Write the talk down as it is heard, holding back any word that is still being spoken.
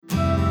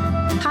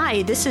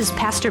Hi, this is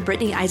Pastor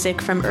Brittany Isaac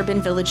from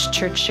Urban Village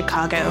Church,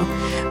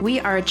 Chicago.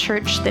 We are a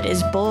church that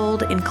is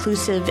bold,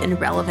 inclusive,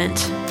 and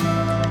relevant.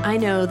 I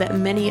know that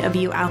many of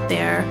you out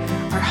there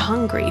are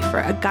hungry for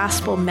a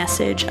gospel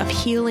message of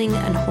healing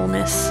and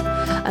wholeness,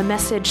 a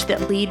message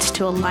that leads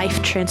to a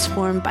life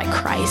transformed by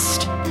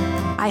Christ.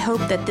 I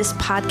hope that this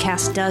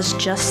podcast does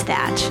just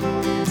that.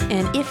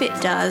 And if it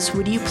does,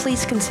 would you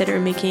please consider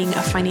making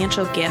a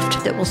financial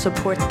gift that will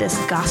support this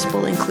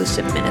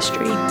gospel-inclusive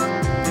ministry?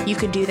 You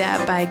could do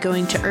that by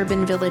going to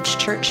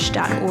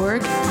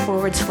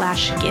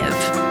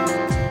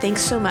urbanvillagechurch.org/give.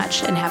 Thanks so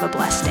much and have a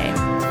blessed day.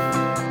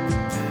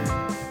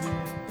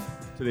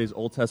 Today's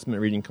Old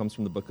Testament reading comes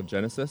from the book of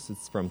Genesis.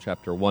 It's from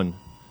chapter 1.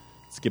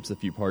 It skips a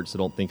few parts, so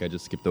don't think I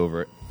just skipped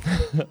over it.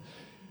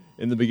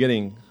 In the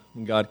beginning,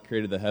 when God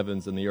created the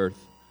heavens and the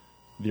earth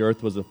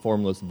was a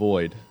formless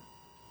void,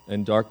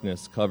 and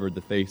darkness covered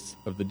the face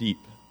of the deep,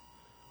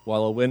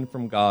 while a wind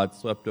from God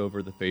swept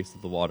over the face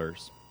of the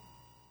waters.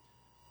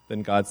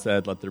 Then God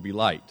said, "Let there be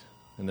light,"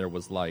 and there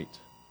was light.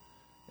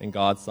 And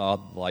God saw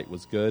that the light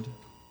was good,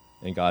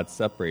 and God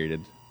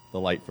separated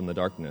the light from the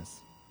darkness.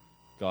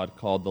 God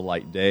called the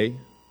light day,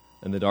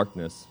 and the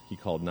darkness he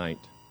called night.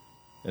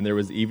 And there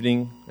was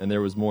evening, and there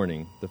was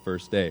morning, the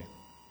first day.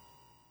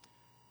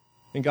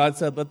 And God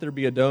said, "Let there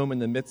be a dome in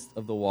the midst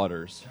of the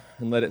waters,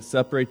 and let it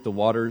separate the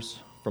waters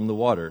from the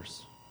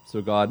waters."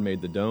 So God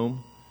made the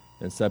dome,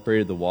 and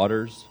separated the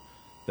waters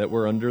that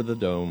were under the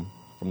dome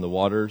from the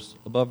waters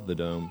above the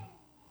dome.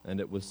 And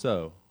it was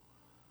so.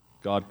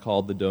 God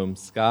called the dome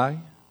sky,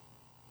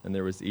 and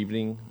there was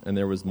evening, and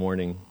there was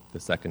morning, the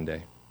second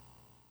day.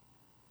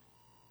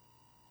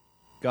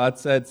 God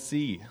said,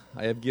 "See,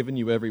 I have given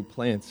you every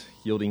plant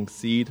yielding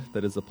seed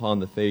that is upon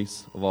the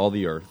face of all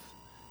the earth,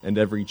 and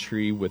every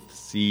tree with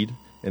seed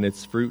in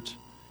its fruit,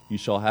 you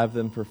shall have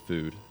them for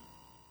food.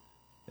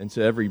 And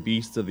to every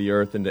beast of the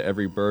earth, and to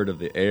every bird of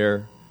the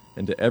air,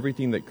 and to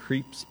everything that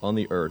creeps on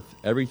the earth,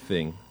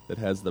 everything that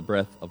has the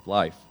breath of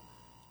life,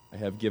 I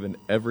have given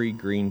every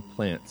green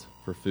plant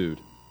for food."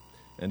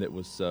 And it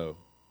was so.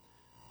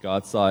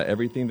 God saw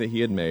everything that he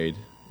had made,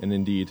 and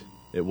indeed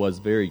it was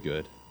very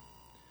good.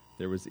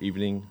 There was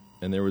evening,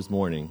 and there was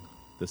morning,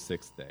 the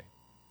sixth day.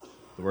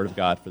 The word of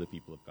God for the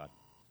people of God.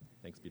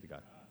 Thanks be to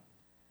God.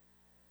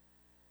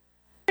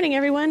 Good morning,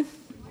 everyone.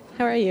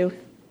 How are you?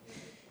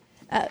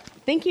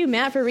 Thank you,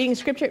 Matt, for reading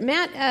scripture.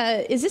 Matt,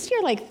 is this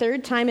your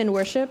third time in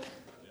worship?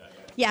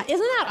 Yeah, isn't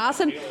that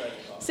awesome?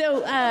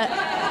 So,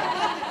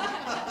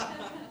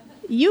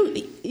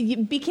 you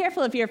be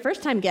careful if you're a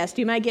first-time guest.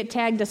 You might get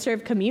tagged to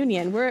serve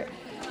communion.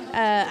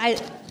 I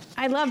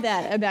love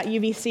that about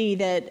UVC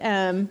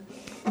that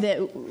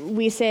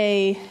we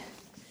say,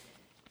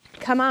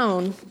 "Come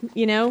on,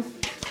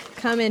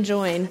 come and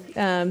join."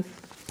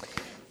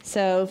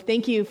 So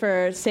thank you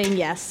for saying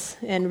yes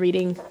and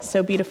reading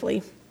so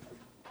beautifully.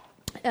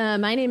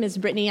 My name is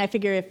Brittany. I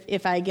figure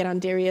if I get on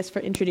Darius for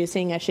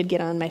introducing, I should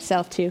get on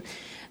myself too.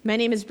 My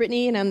name is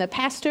Brittany, and I'm the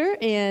pastor,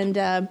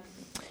 and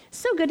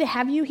so good to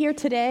have you here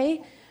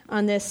today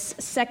on this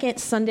second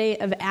Sunday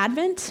of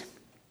Advent.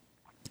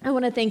 I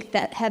want to thank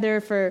Heather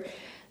for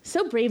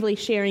so bravely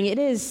sharing. It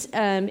is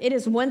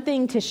one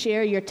thing to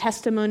share your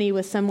testimony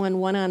with someone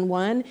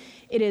one-on-one.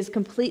 It is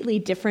completely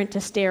different to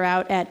stare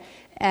out at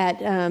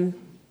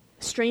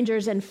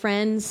strangers and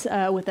friends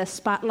with a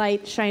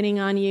spotlight shining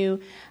on you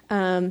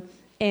and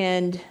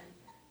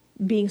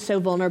being so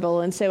vulnerable.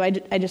 And so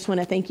I just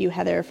want to thank you,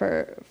 Heather,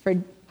 for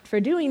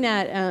doing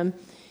that.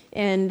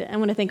 And I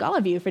want to thank all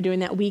of you for doing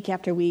that week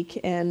after week.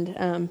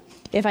 And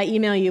if I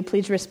email you,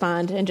 please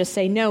respond and just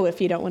say no if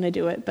you don't want to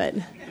do it. But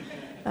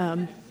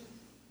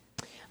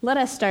let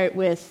us start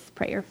with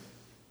prayer.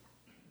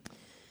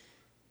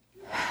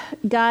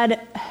 God,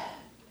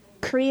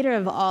 creator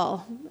of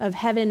all, of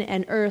heaven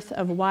and earth,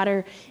 of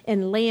water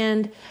and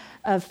land,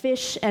 of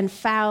fish and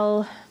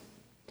fowl,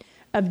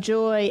 of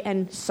joy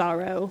and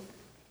sorrow,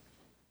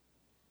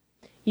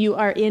 you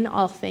are in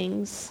all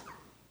things.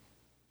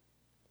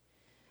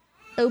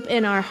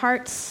 Open our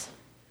hearts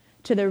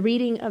to the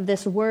reading of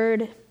this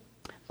word.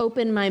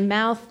 Open my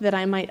mouth that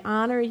I might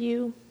honor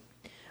you.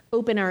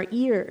 Open our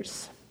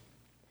ears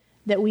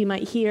that we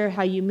might hear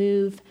how you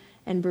move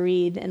and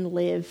breathe and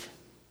live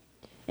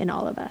in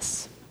all of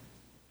us.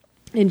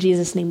 In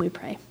Jesus' name we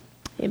pray.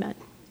 Amen.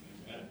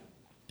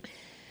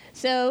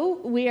 So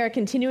we are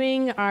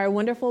continuing our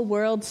Wonderful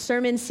World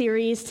sermon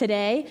series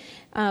today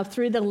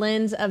through the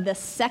lens of the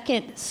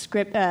second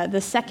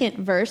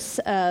verse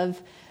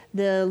of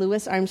the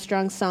Louis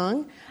Armstrong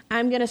song.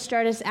 I'm going to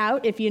start us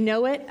out. If you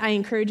know it, I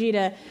encourage you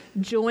to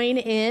join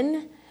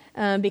in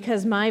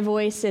because my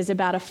voice is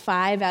about a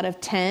 5 out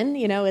of 10.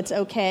 It's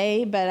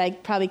okay, but I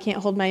probably can't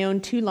hold my own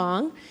too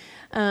long.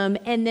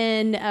 And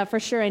then for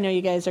sure, I know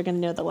you guys are going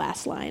to know the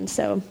last line.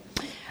 So,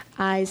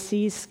 I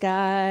see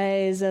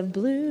skies of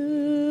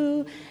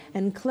blue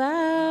and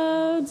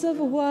clouds of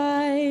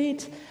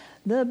white,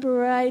 the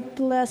bright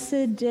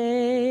blessed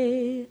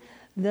day,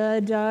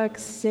 the dark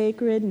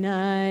sacred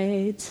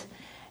night,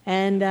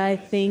 and I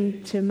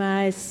think to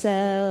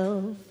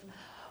myself,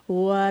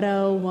 What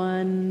a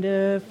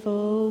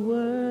wonderful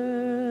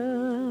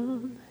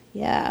world.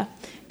 Yeah.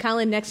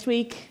 Colin, next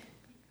week,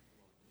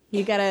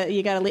 you gotta,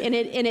 and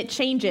it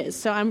changes.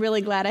 So I'm really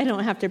glad I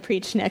don't have to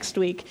preach next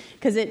week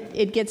because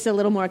it gets a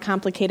little more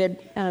complicated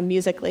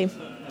musically.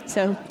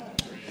 So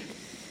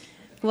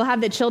we'll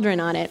have the children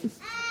on it.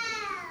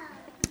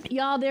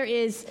 Y'all, there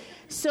is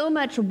so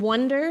much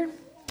wonder.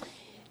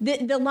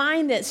 The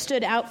line that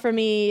stood out for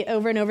me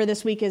over and over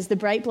this week is the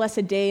bright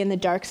blessed day and the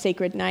dark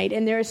sacred night.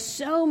 And there is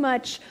so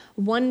much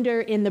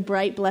wonder in the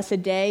bright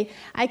blessed day.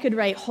 I could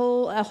write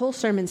a whole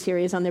sermon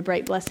series on the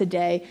bright blessed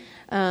day.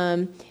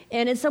 And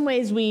in some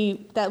ways,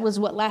 that was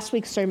what last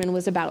week's sermon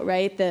was about,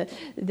 right? The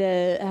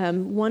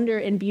wonder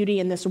and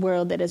beauty in this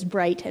world that is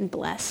bright and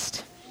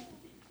blessed.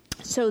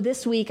 So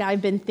this week,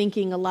 I've been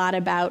thinking a lot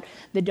about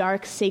the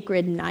dark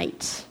sacred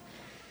night.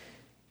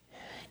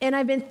 And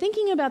I've been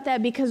thinking about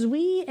that because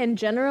we, in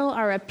general,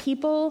 are a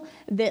people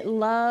that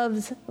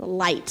loves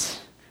light.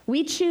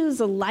 We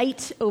choose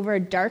light over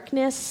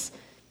darkness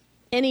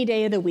any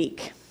day of the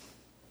week,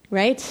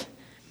 right?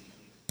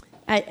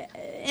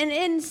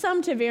 And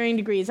some to varying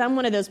degrees. I'm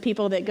one of those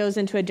people that goes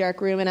into a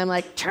dark room and I'm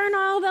like, turn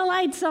all the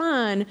lights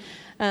on.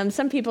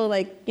 Some people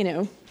like,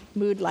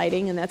 mood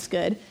lighting, and that's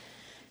good.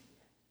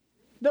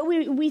 But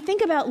we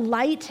think about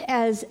light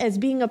as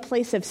being a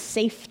place of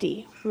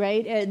safety,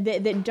 right?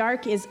 That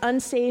dark is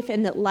unsafe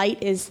and that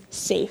light is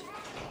safe.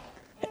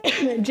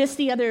 Just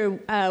the other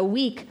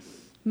week,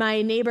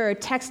 my neighbor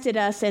texted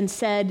us and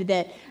said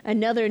that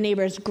another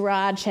neighbor's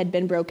garage had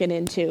been broken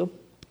into.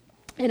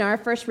 And our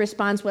first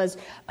response was,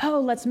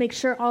 let's make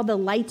sure all the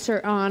lights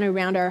are on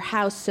around our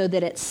house so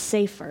that it's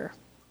safer.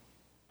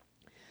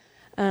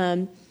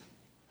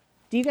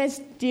 Do you guys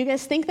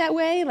think that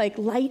way? Like,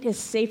 light is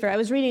safer. I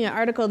was reading an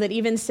article that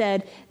even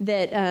said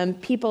that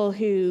people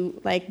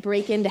who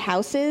break into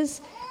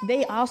houses,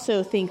 they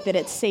also think that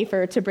it's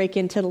safer to break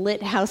into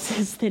lit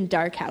houses than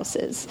dark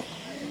houses.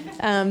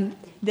 It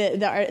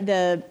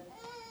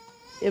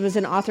was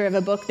an author of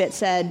a book that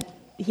said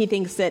he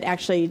thinks that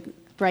actually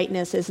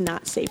brightness is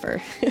not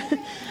safer.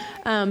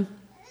 But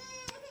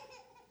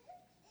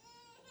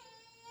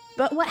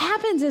what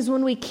happens is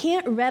when we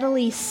can't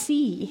readily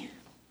see,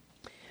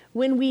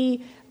 when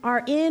we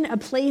are in a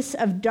place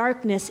of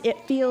darkness, it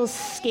feels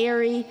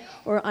scary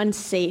or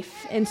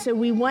unsafe. And so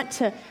we want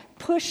to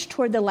push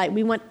toward the light.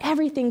 We want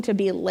everything to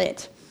be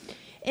lit.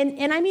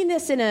 And I mean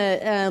this in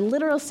a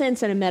literal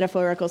sense and a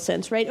metaphorical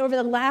sense, right? Over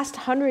the last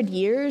 100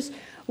 years,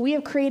 we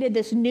have created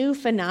this new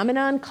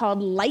phenomenon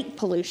called light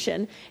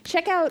pollution.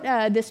 Check out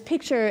this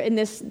picture in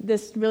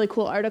this really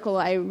cool article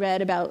I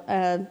read about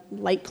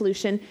light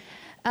pollution.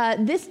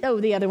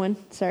 The other one.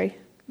 Sorry,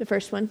 the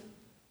first one.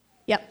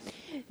 Yep.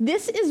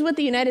 This is what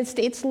the United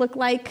States looked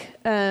like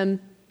in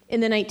the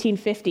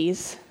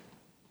 1950s.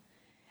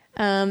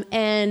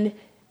 And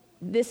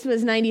this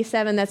was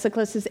 97, that's the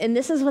closest. And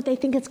this is what they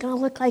think it's going to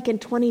look like in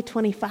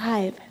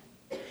 2025.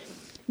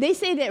 They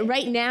say that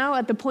right now,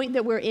 at the point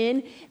that we're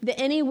in, that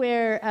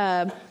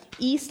anywhere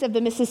east of the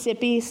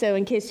Mississippi, so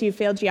in case you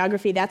failed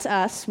geography, that's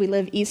us, we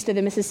live east of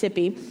the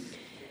Mississippi,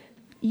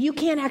 you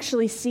can't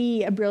actually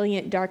see a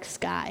brilliant dark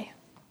sky.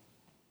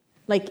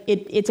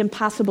 It's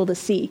impossible to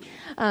see.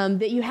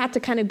 That you have to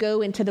kind of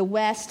go into the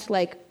west,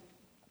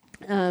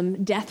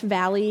 Death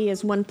Valley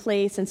is one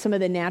place, and some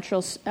of the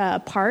natural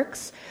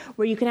parks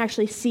where you can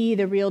actually see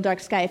the real dark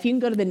sky. If you can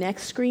go to the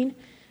next screen,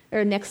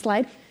 or next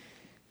slide.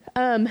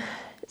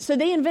 So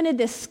they invented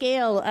this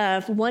scale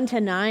of 1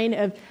 to 9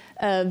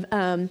 of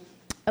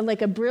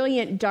a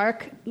brilliant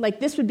dark,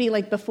 this would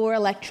be before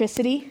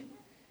electricity,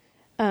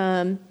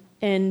 and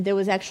there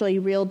was actually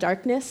real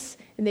darkness.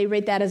 And they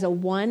rate that as a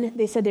 1.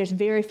 They said there's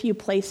very few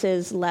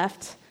places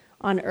left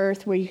on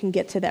Earth where you can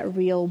get to that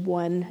real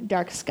 1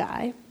 dark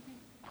sky.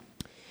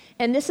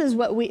 And this is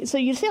what so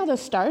you see all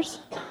those stars?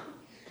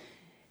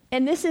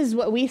 And this is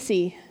what we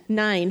see,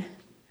 9.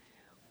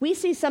 We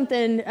see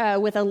something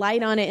with a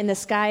light on it in the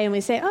sky and we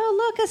say, oh,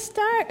 look, a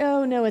star.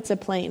 Oh, no, it's a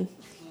plane,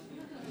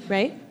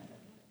 right?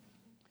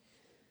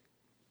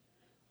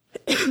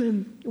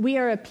 We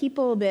are a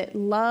people that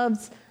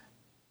loves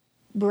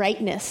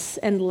brightness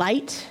and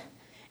light.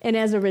 And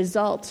as a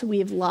result,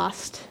 we've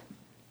lost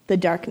the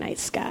dark night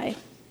sky.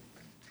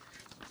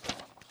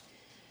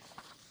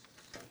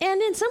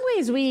 And in some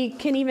ways, we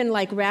can even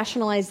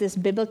rationalize this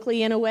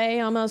biblically in a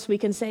way, almost. We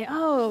can say,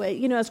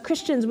 as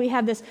Christians, we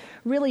have this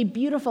really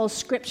beautiful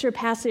scripture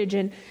passage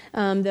in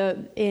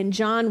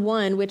John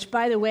 1, which,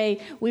 by the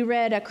way, we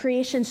read a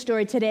creation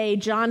story today.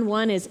 John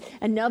 1 is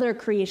another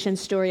creation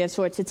story of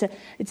sorts.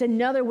 It's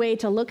another way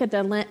to look at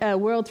the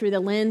world through the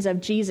lens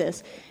of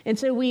Jesus. And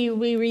so we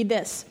read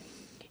this.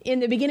 In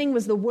the beginning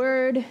was the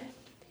Word,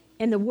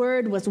 and the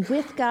Word was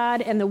with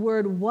God, and the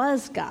Word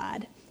was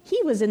God.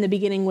 He was in the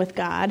beginning with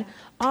God.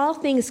 All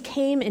things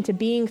came into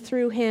being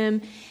through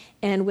him,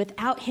 and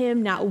without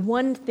him, not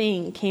one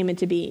thing came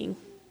into being.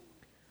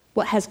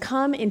 What has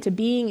come into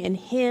being in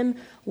him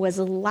was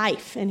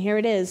life, and here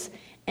it is,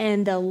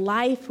 and the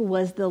life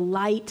was the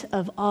light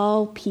of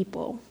all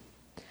people.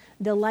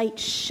 The light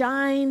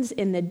shines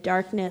in the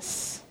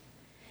darkness,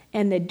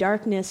 and the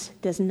darkness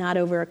does not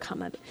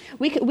overcome it.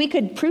 We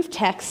could proof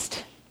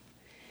text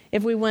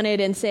if we wanted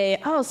and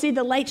say, oh, see,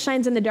 the light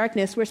shines in the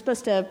darkness. We're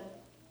supposed to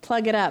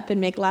plug it up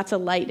and make lots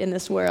of light in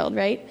this world,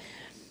 right?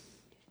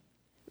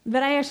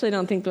 But I actually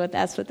don't think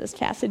that's what this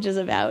passage is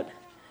about.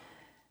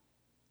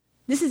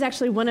 This is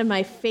actually one of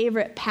my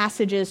favorite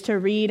passages to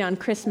read on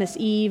Christmas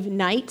Eve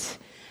night.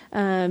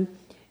 We're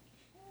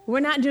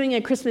not doing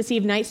a Christmas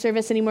Eve night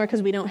service anymore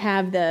because we don't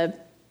have the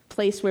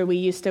place where we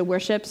used to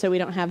worship, so we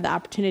don't have the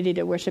opportunity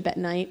to worship at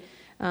night.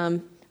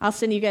 I'll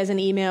send you guys an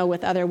email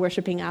with other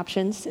worshiping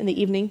options in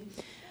the evening.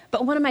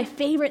 But one of my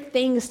favorite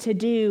things to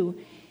do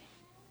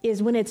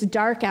is when it's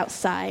dark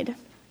outside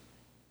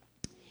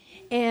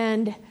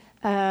and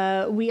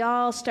we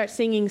all start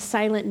singing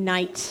Silent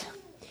Night,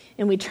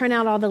 and we turn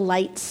out all the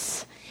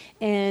lights,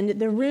 and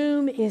the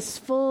room is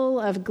full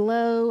of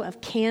glow of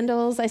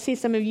candles. I see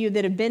some of you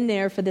that have been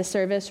there for the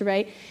service,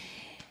 right?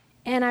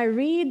 And I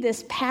read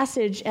this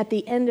passage at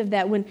the end of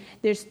that when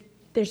there's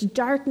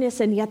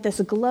darkness and yet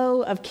this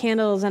glow of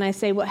candles, and I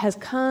say, what has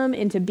come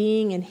into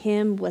being in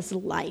him was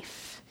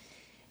life,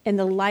 and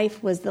the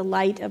life was the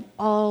light of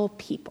all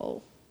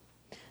people.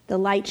 The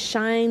light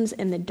shines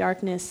in the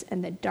darkness,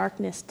 and the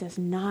darkness does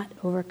not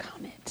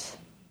overcome it.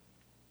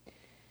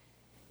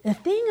 The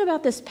thing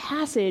about this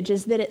passage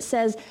is that it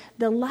says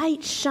the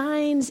light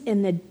shines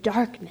in the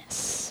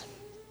darkness.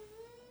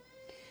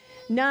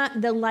 Not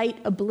the light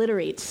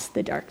obliterates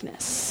the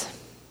darkness.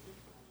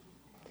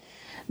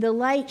 The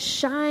light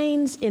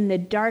shines in the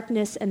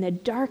darkness, and the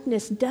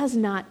darkness does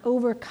not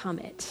overcome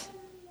it.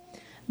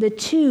 The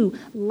two,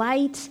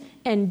 light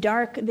and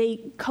dark, they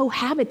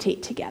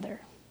cohabitate together.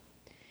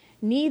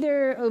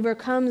 Neither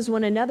overcomes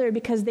one another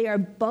because they are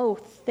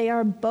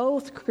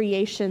both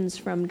creations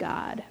from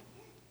God.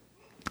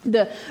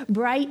 The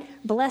bright,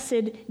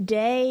 blessed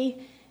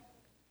day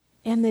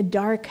and the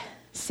dark,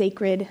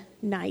 sacred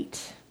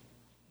night.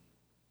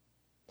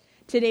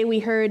 Today we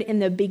heard in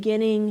the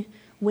beginning,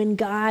 when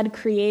God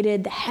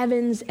created the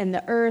heavens and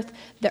the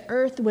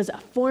earth was a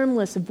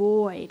formless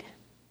void.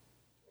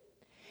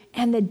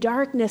 And the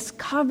darkness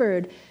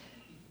covered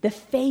the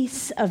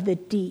face of the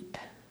deep,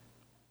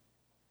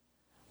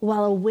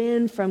 while a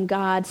wind from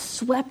God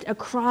swept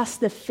across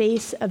the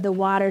face of the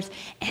waters.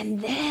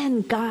 And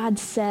then God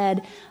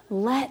said,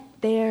 let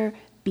there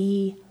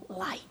be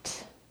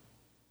light.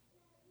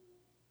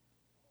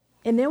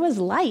 And there was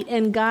light,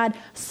 and God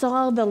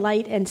saw the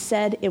light and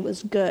said it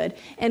was good.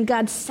 And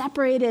God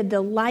separated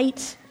the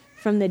light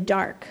from the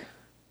dark.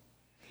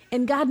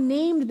 And God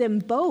named them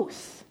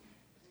both.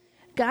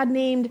 God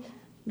named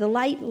the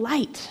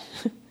light,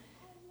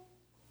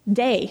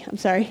 day,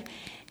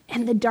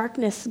 and the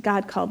darkness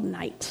God called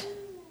night.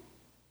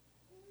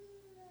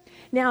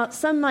 Now,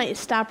 some might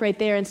stop right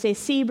there and say,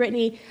 see,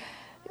 Brittany,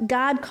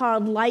 God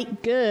called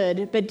light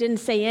good, but didn't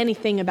say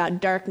anything about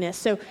darkness.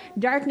 So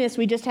darkness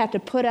we just have to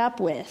put up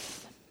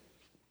with.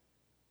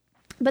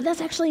 But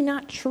that's actually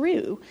not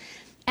true.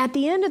 At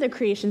the end of the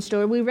creation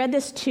story, we read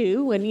this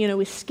too, when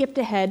we skipped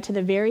ahead to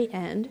the very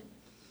end.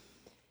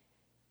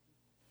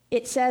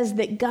 It says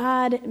that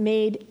God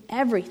made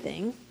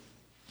everything.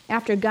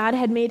 After God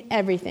had made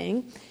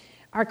everything,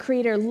 our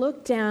Creator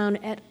looked down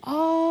at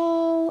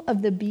all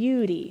of the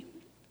beauty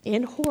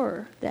and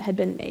horror that had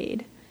been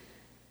made.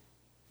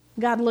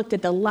 God looked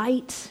at the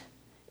light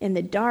and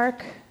the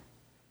dark.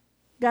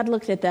 God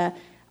looked at the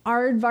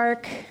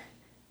aardvark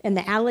and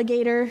the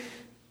alligator.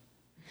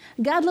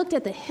 God looked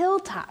at the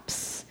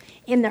hilltops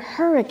and the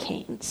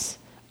hurricanes.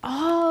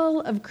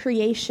 All of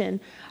creation,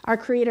 our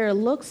Creator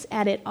looks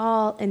at it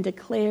all and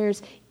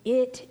declares,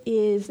 it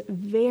is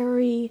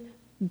very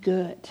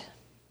good.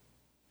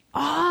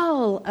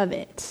 All of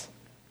it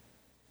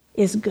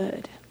is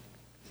good.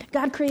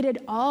 God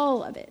created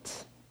all of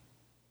it.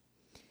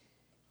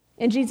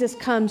 And Jesus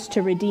comes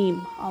to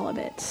redeem all of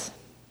it.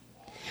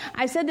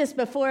 I've said this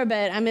before,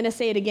 but I'm going to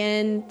say it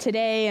again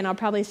today, and I'll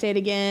probably say it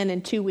again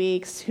in 2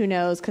 weeks. Who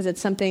knows? Because it's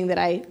something that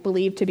I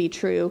believe to be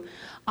true.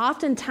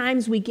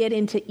 Oftentimes we get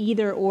into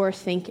either or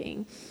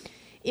thinking.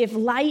 If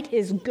light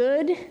is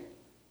good,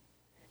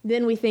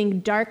 then we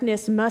think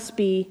darkness must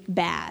be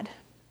bad.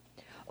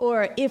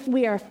 Or if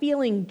we are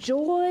feeling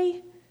joy,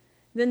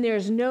 then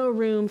there's no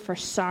room for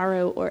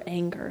sorrow or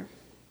anger.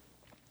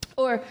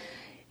 Or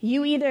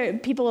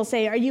people will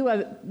say,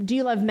 do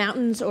you love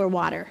mountains or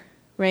water?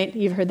 Right?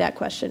 You've heard that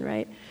question,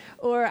 right?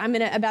 Or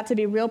about to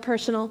be real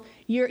personal.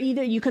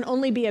 You can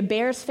only be a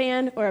Bears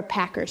fan or a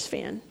Packers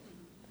fan.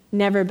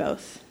 Never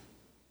both.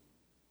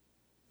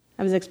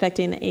 I was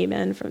expecting an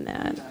amen from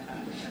that.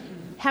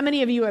 How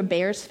many of you are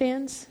Bears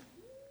fans?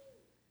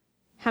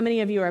 How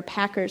many of you are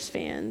Packers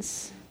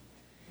fans?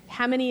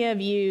 How many of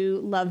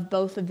you love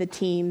both of the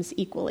teams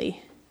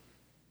equally?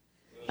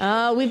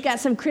 Oh, we've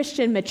got some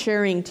Christian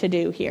maturing to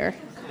do here.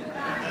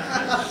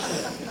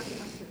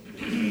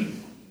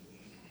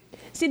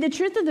 See, the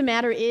truth of the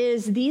matter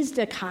is these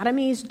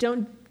dichotomies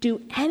don't do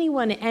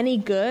anyone any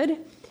good.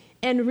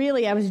 And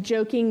really, I was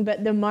joking,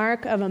 but the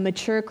mark of a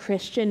mature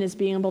Christian is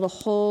being able to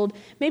hold,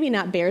 maybe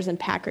not Bears and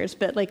Packers,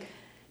 but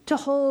to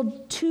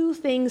hold two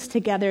things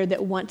together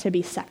that want to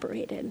be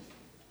separated.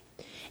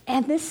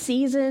 And this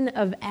season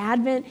of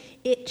Advent,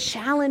 it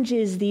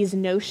challenges these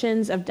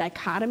notions of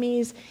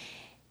dichotomies,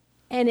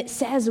 and it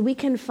says we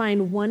can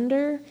find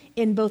wonder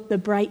in both the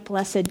bright,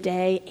 blessed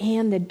day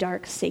and the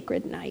dark,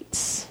 sacred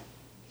nights.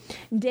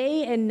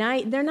 Day and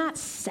night, they're not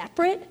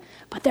separate,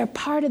 but they're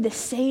part of the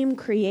same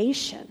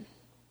creation.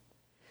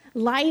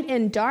 Light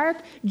and dark,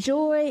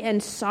 joy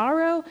and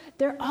sorrow,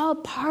 they're all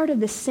part of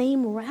the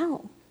same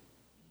realm.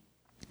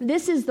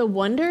 This is the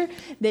wonder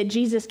that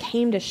Jesus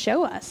came to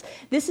show us.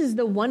 This is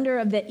the wonder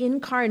of the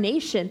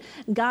incarnation.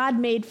 God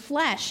made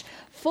flesh,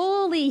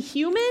 fully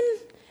human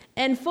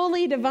and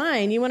fully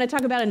divine. You want to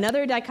talk about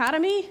another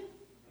dichotomy?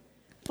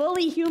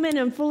 Fully human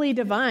and fully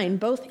divine,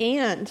 both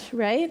and,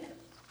 right?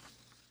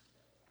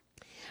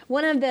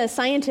 One of the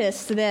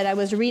scientists that I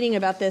was reading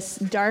about this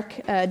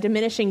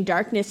diminishing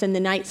darkness in the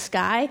night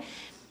sky,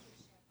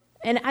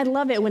 and I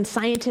love it when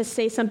scientists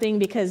say something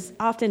because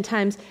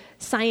oftentimes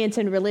science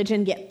and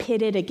religion get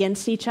pitted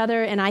against each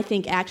other, and I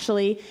think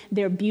actually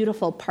they're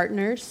beautiful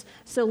partners.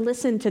 So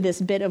listen to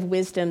this bit of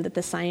wisdom that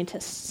the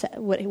scientist,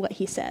 what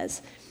he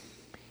says.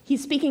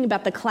 He's speaking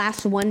about the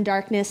class 1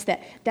 darkness,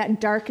 that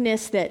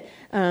darkness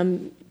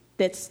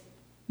that's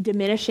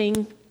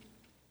diminishing.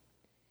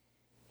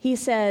 He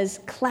says,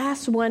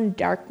 class 1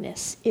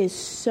 darkness is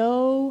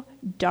so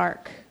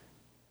dark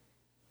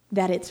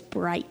that it's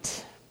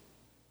bright.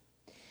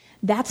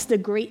 That's the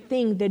great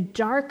thing. The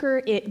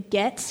darker it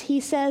gets, he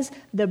says,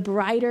 the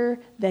brighter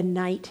the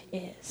night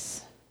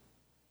is.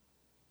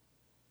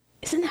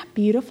 Isn't that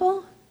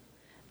beautiful?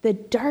 The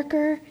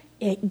darker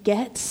it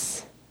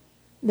gets,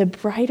 the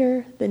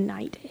brighter the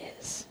night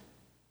is.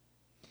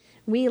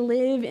 We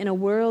live in a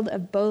world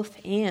of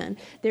both and.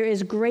 There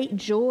is great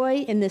joy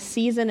in the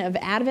season of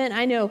Advent.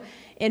 I know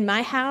in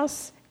my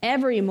house,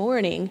 every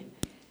morning,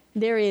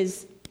 there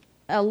is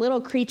a little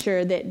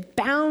creature that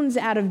bounds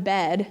out of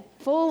bed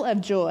full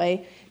of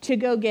joy to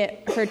go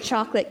get her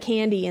chocolate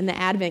candy in the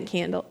Advent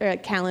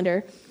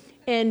calendar.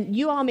 And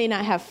you all may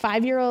not have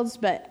 5-year-olds,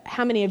 but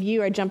how many of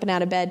you are jumping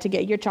out of bed to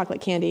get your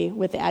chocolate candy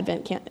with the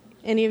Advent calendar?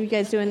 Any of you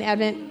guys doing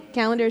Advent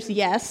calendars?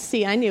 Yes.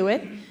 See, I knew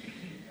it.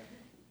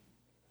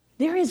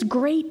 There is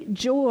great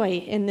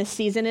joy in this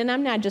season, and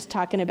I'm not just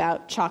talking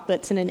about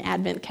chocolates and an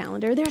Advent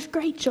calendar. There's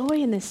great joy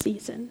in this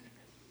season.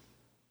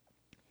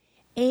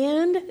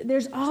 And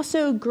there's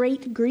also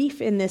great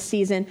grief in this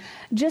season.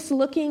 Just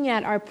looking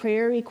at our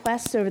prayer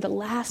requests over the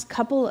last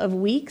couple of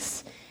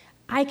weeks,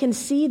 I can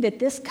see that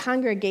this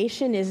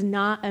congregation is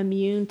not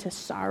immune to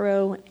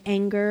sorrow,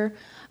 anger.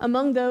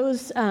 Among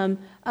those of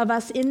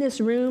us in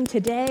this room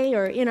today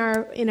or in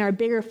our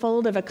bigger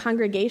fold of a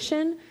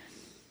congregation,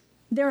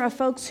 there are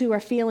folks who are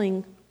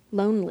feeling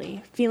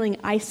lonely, feeling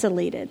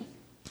isolated.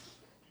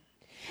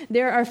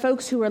 There are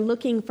folks who are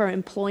looking for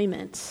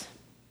employment.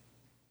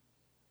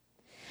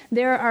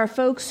 There are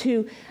folks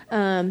who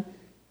have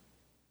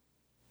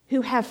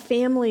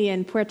family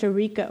in Puerto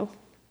Rico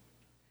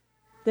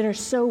that are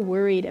so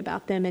worried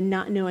about them and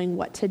not knowing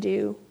what to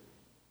do.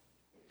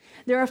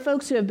 There are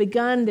folks who have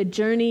begun the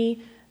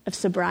journey of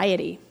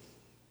sobriety.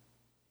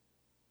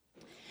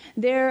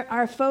 There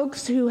are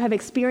folks who have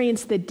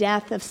experienced the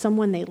death of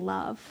someone they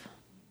love,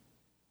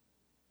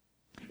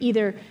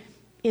 either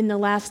in the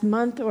last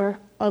month or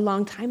a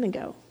long time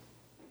ago.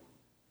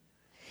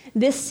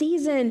 This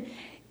season,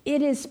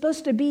 it is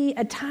supposed to be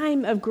a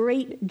time of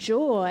great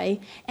joy,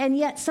 and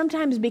yet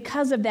sometimes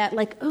because of that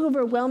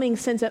overwhelming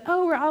sense of,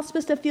 we're all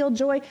supposed to feel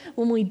joy,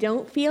 when we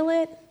don't feel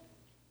it,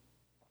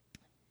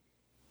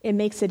 it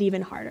makes it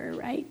even harder,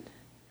 right?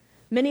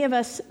 Many of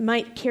us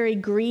might carry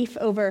grief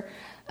over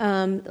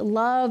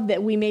love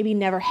that we maybe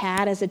never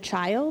had as a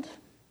child,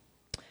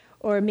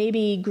 or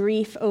maybe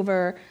grief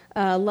over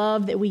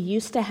love that we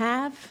used to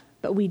have,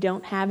 but we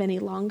don't have any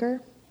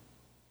longer.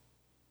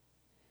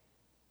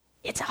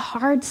 It's a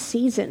hard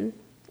season.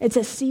 It's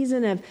a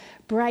season of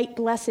bright,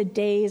 blessed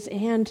days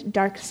and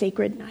dark,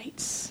 sacred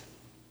nights.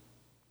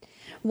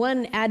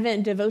 One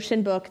Advent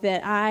devotion book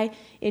that I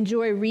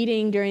enjoy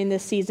reading during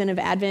this season of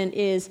Advent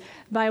is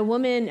by a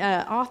woman,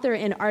 author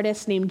and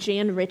artist named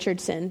Jan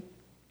Richardson.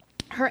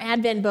 Her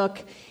Advent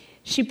book,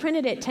 she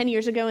printed it 10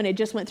 years ago and it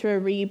just went through a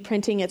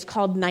reprinting. It's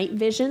called Night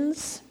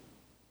Visions.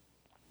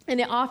 And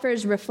it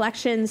offers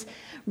reflections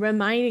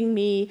reminding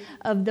me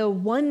of the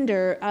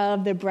wonder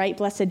of the bright,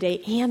 blessed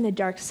day and the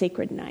dark,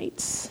 sacred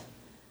nights.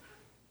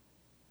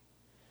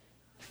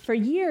 For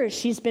years,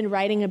 she's been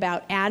writing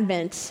about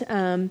Advent.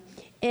 And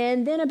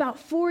then about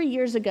 4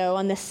 years ago,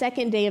 on the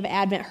second day of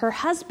Advent, her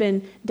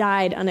husband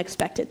died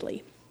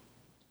unexpectedly.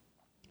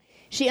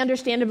 She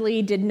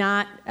understandably did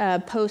not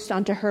post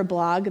onto her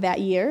blog that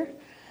year.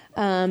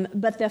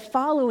 But the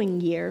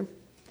following year,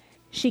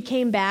 she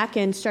came back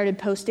and started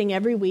posting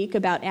every week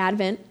about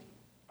Advent.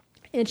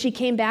 And she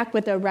came back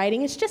with a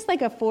writing. It's just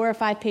like a 4 or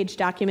 5 page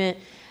document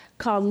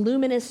called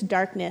Luminous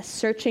Darkness,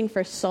 Searching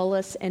for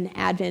Solace in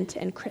Advent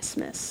and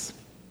Christmas.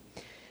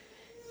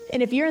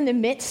 And if you're in the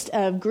midst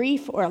of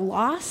grief or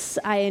loss,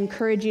 I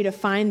encourage you to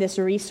find this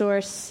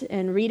resource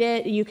and read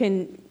it. You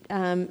can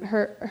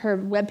Her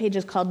webpage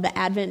is called The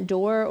Advent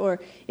Door, or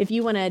if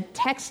you want to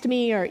text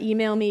me or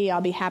email me,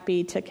 I'll be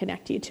happy to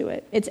connect you to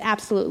it. It's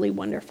absolutely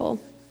wonderful.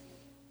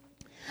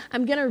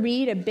 I'm going to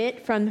read a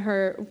bit from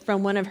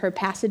one of her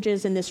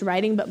passages in this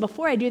writing, but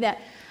before I do that,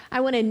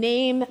 I want to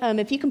name,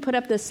 if you can put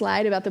up this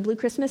slide about the Blue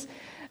Christmas.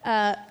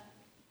 At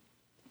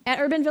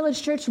Urban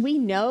Village Church, we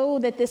know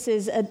that this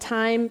is a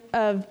time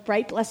of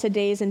bright, blessed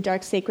days and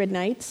dark, sacred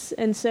nights.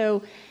 And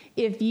so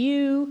if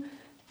you're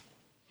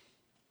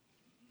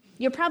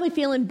probably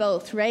feeling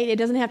both, right? It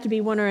doesn't have to be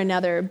one or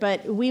another,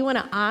 but we want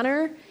to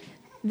honor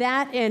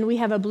that, and we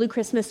have a Blue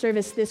Christmas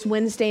service this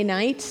Wednesday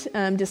night,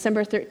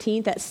 December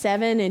 13th at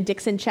 7 in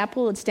Dixon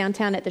Chapel. It's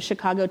downtown at the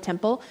Chicago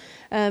Temple.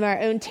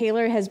 Our own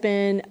Taylor has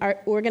been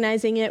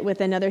organizing it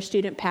with another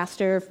student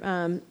pastor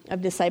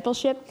of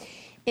discipleship.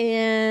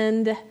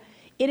 And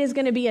it is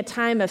going to be a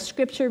time of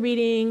scripture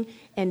reading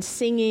and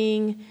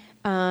singing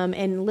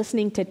and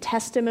listening to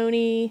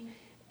testimony.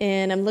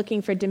 And I'm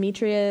looking for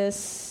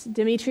Demetrius.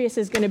 Demetrius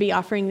is going to be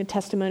offering the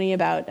testimony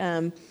about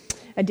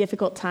a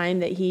difficult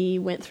time that he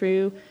went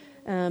through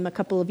a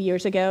couple of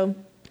years ago.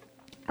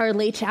 Our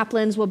lay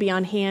chaplains will be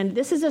on hand.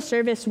 This is a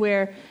service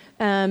where,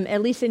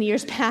 at least in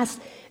years past,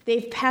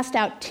 they've passed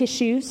out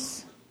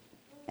tissues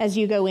as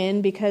you go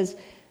in because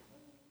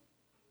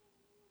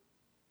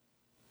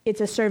it's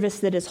a service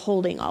that is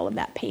holding all of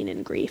that pain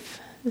and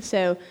grief.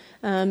 So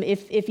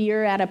if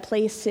you're at a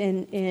place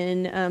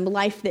in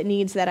life that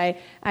needs that,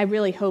 I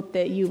really hope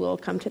that you will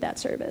come to that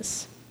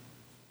service.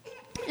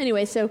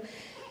 Anyway, so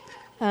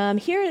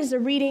here is a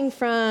reading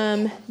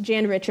from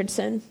Jan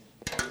Richardson.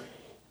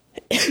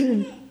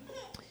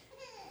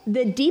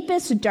 The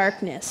deepest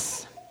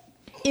darkness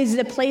is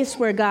the place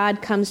where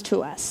God comes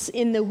to us,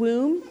 in the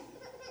womb,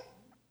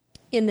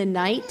 in the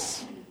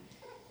night,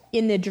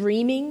 in the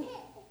dreaming,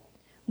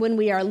 when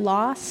we are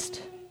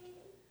lost,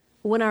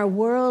 when our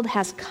world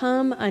has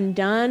come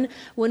undone,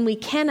 when we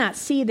cannot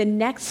see the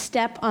next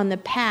step on the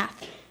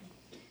path,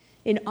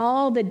 in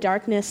all the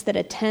darkness that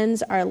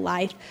attends our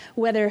life,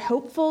 whether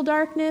hopeful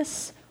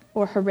darkness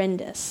or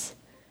horrendous,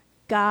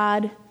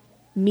 God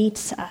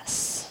meets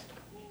us.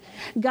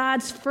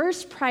 God's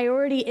first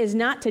priority is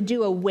not to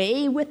do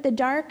away with the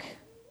dark,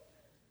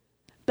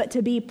 but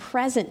to be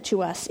present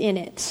to us in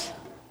it.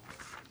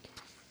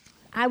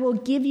 I will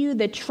give you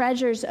the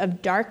treasures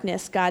of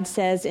darkness, God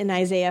says in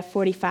Isaiah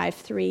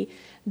 45:3,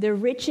 the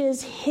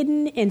riches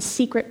hidden in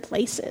secret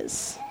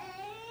places.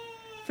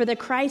 For the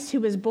Christ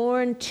who was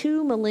born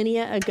 2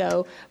 millennia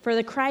ago, for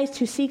the Christ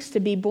who seeks to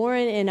be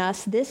born in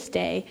us this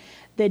day,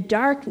 the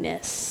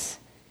darkness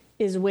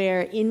is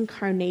where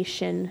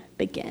incarnation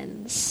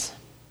begins.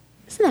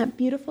 Isn't that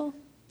beautiful?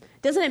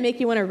 Doesn't it make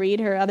you want to read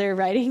her other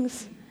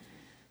writings?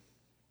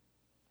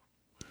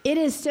 It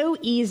is so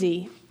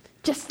easy.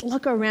 Just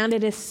look around.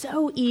 It is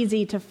so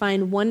easy to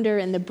find wonder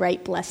in the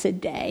bright, blessed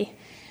day.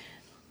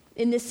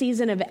 In this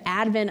season of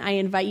Advent, I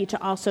invite you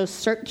to also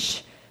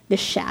search the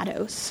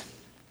shadows,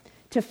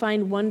 to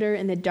find wonder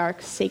in the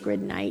dark,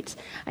 sacred night.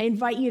 I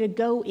invite you to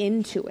go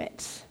into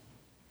it,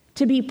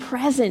 to be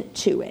present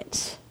to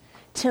it,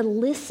 to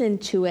listen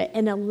to it,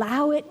 and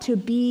allow it to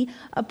be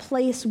a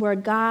place where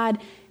God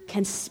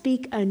can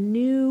speak a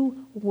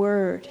new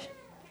word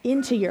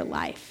into your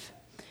life.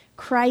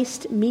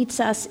 Christ meets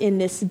us in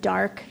this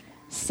dark,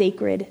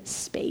 sacred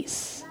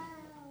space.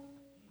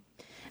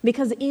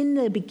 Because in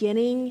the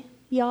beginning,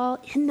 y'all,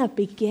 in the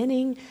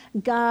beginning,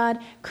 God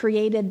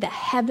created the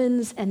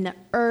heavens and the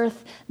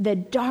earth, the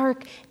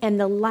dark and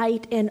the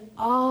light, and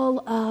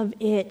all of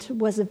it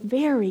was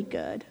very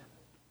good.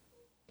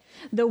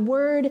 The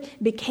Word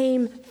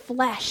became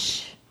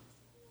flesh.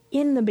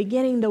 In the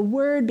beginning, the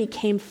Word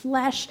became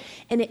flesh,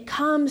 and it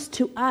comes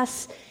to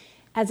us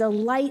as a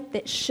light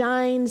that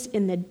shines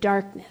in the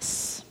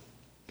darkness,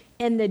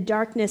 and the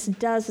darkness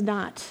does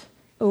not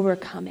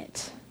overcome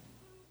it.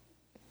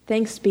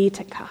 Thanks be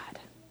to God.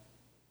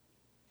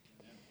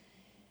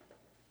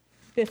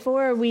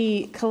 Before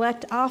we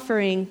collect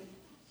offering,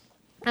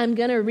 I'm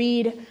going to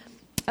read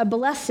a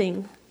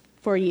blessing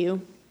for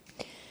you.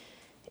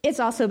 It's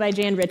also by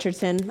Jan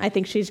Richardson. I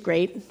think she's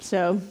great.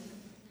 So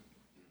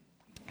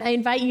I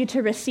invite you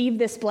to receive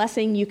this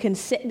blessing. You can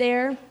sit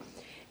there.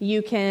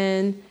 You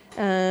can,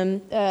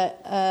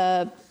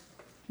 a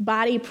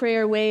body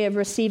prayer way of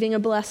receiving a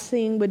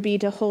blessing would be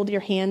to hold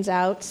your hands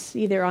out,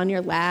 either on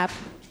your lap.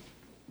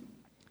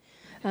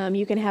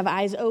 You can have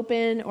eyes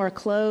open or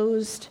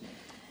closed.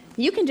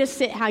 You can just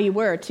sit how you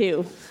were,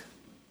 too.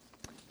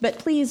 But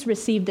please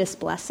receive this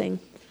blessing.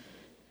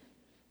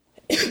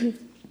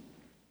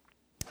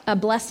 A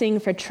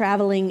blessing for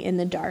traveling in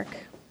the dark.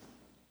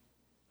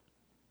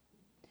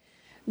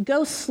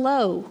 Go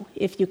slow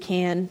if you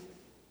can.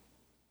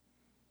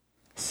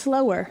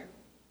 Slower.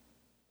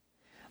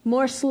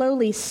 More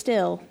slowly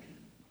still.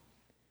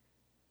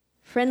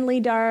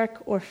 Friendly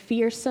dark or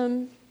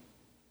fearsome.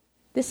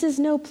 This is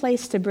no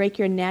place to break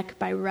your neck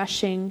by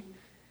rushing,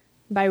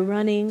 by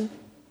running,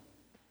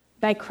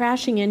 by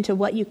crashing into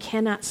what you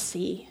cannot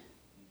see.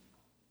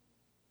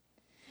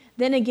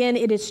 Then again,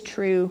 it is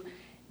true.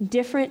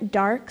 Different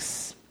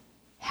darks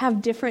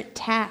have different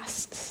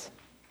tasks.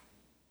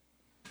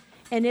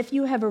 And if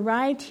you have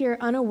arrived here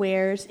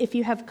unawares, if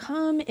you have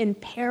come in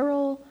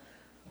peril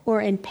or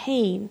in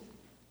pain,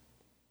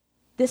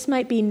 this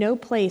might be no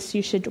place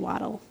you should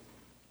dawdle.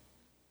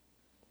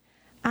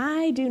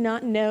 I do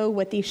not know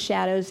what these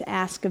shadows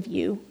ask of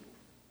you,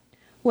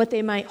 what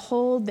they might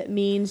hold that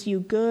means you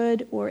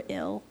good or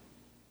ill.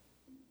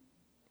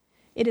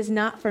 It is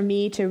not for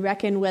me to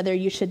reckon whether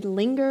you should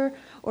linger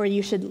or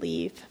you should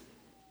leave.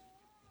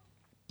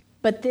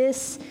 But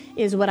this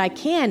is what I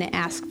can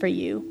ask for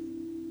you,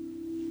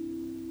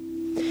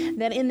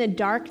 that in the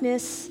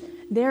darkness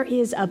there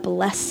is a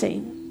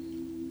blessing,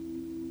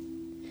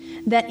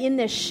 that in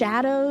the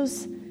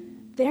shadows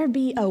there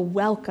be a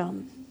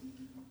welcome,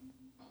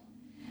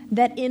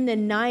 that in the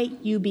night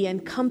you be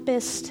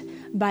encompassed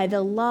by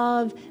the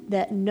love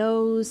that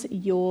knows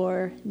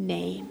your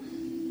name.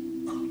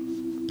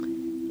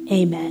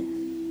 Amen.